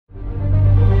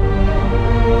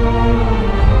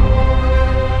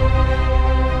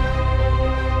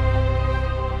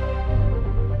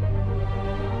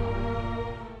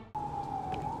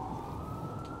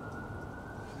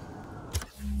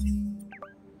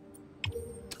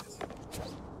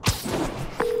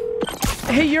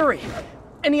Hey Yuri,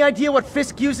 any idea what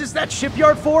Fisk uses that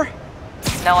shipyard for?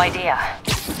 No idea.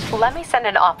 Let me send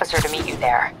an officer to meet you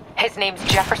there. His name's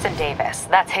Jefferson Davis.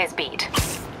 That's his beat.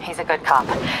 He's a good cop.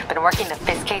 Been working the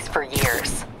Fisk case for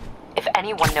years. If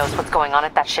anyone knows what's going on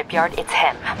at that shipyard, it's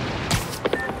him.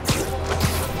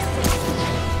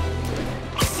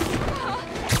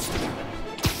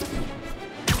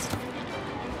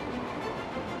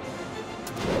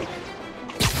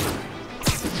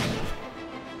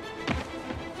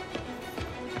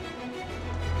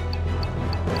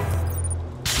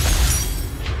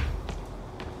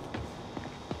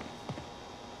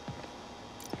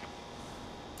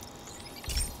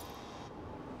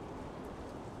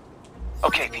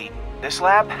 Okay, Pete. This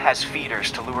lab has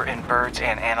feeders to lure in birds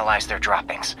and analyze their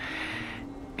droppings.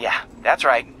 Yeah, that's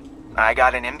right. I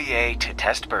got an MBA to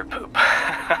test bird poop.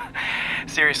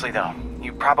 Seriously though,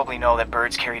 you probably know that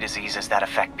birds carry diseases that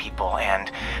affect people,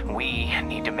 and we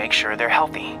need to make sure they're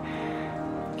healthy.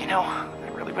 You know, I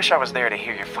really wish I was there to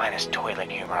hear your finest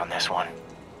toilet humor on this one.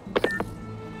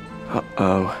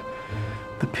 Uh-oh.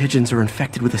 The pigeons are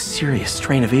infected with a serious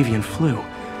strain of avian flu.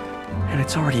 And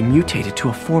it's already mutated to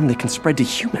a form that can spread to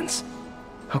humans.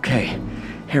 Okay,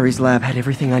 Harry's lab had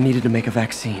everything I needed to make a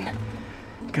vaccine.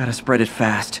 Gotta spread it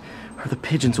fast, or the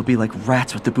pigeons will be like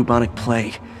rats with the bubonic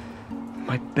plague.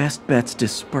 My best bet's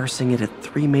dispersing it at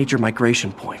 3 major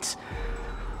migration points.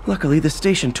 Luckily, the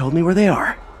station told me where they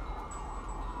are.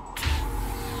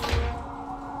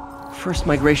 First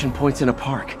migration point's in a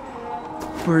park.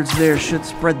 Birds there should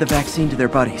spread the vaccine to their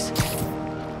buddies.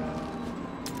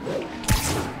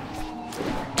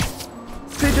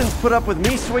 Pigeons put up with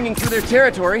me swinging through their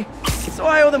territory, so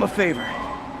I owe them a favor.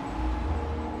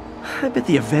 I bet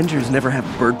the Avengers never have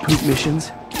bird poop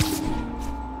missions.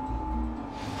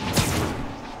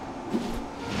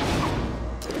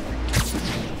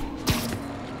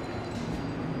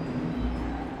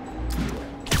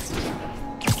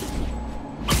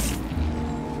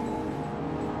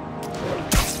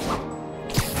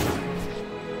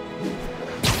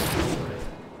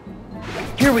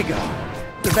 Here we go.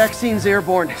 The vaccine's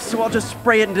airborne, so I'll just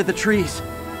spray it into the trees.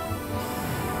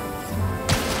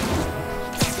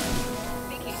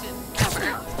 Vacation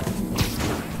ever.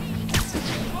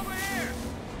 Over here!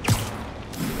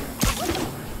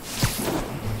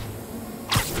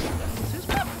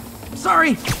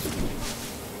 Sorry!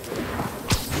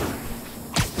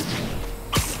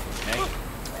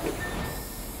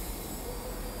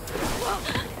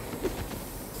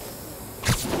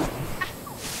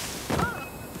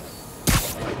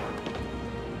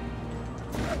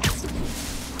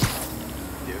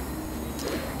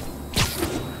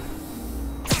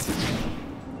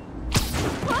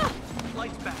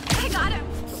 I got him.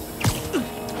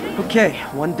 Okay,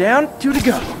 1 down, 2 to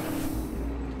go.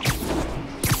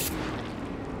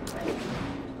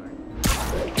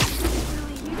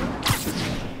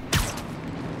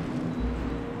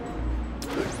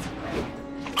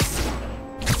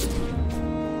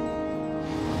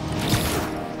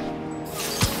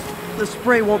 The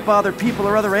spray won't bother people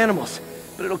or other animals,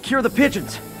 but it'll cure the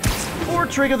pigeons. Or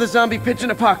trigger the zombie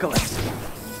pigeon apocalypse.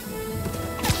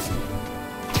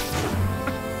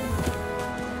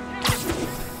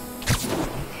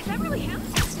 Is that really him?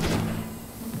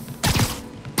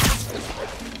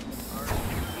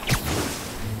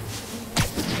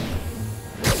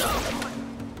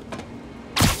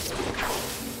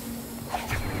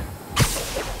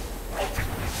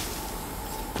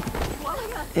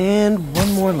 And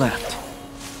 1 more left.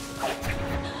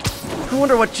 I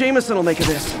wonder what Jameson will make of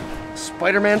this.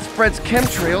 Spider-Man spreads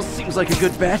chemtrails seems like a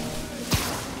good bet.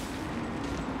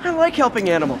 I like helping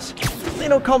animals. They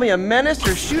don't call me a menace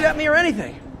or shoot at me or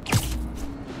anything.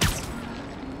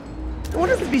 I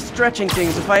wonder if it'd be stretching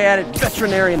things if I added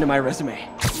veterinarian to my resume.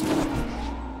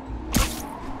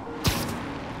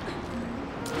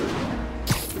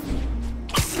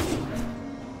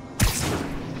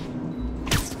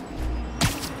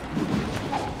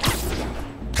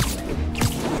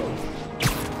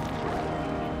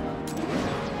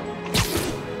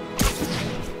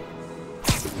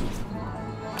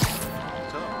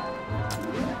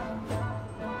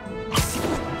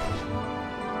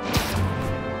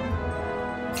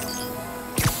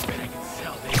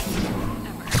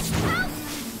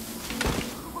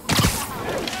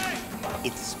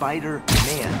 It's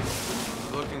Spider-Man.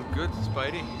 Looking good,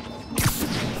 Spidey.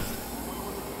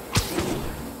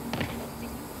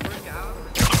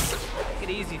 Take it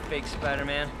easy, fake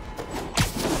Spider-Man.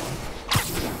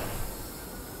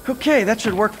 Okay, that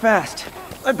should work fast.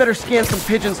 I'd better scan some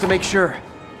pigeons to make sure.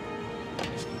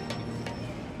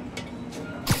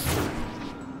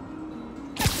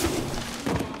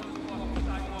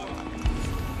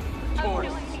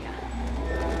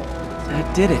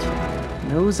 Did it.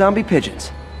 No zombie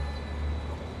pigeons.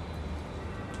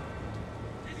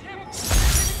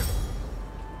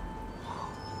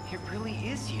 It really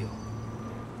is you.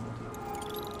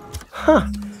 Huh.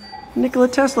 Nikola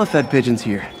Tesla fed pigeons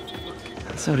here.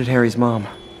 So did Harry's mom.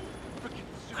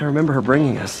 I remember her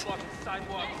bringing us.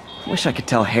 Wish I could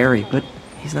tell Harry, but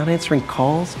he's not answering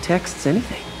calls, texts,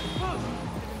 anything.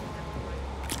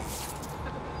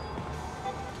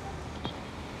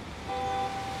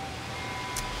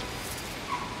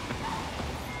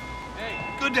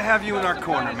 Good to have you in our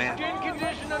corner, man. Skin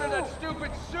condition under that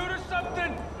stupid suit or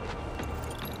something?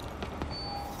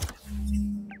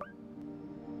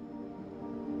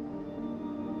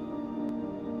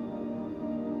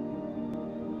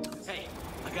 Hey,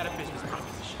 I got a business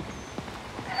proposition.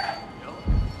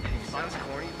 Sounds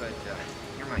corny, but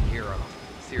you're my hero.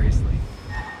 Seriously.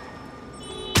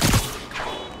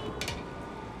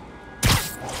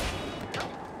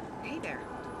 Hey there.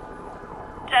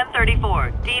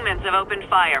 1034. Demons have opened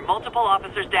fire. Multiple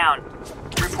officers down.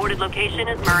 Reported location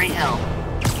is Murray Hill.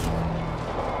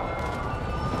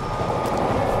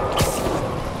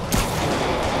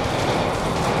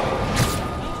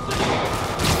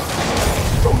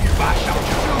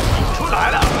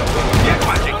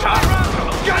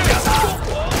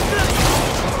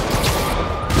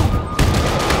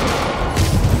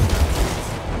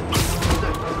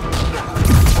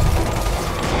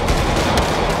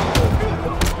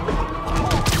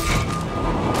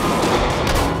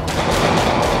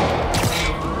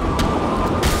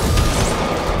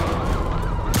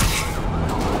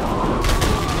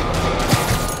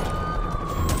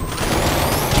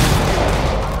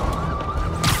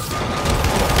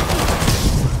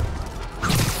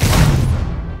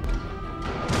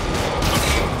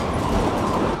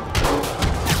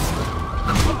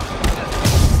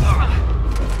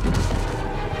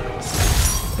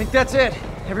 Think that's it.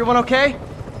 Everyone okay?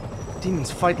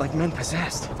 Demons fight like men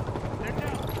possessed. They're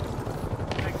down.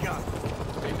 Thank God.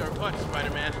 Saved our butts,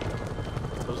 Spider-Man.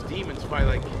 Those demons fight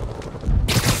like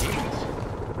demons.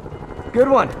 Good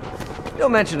one.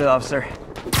 Don't mention it, officer.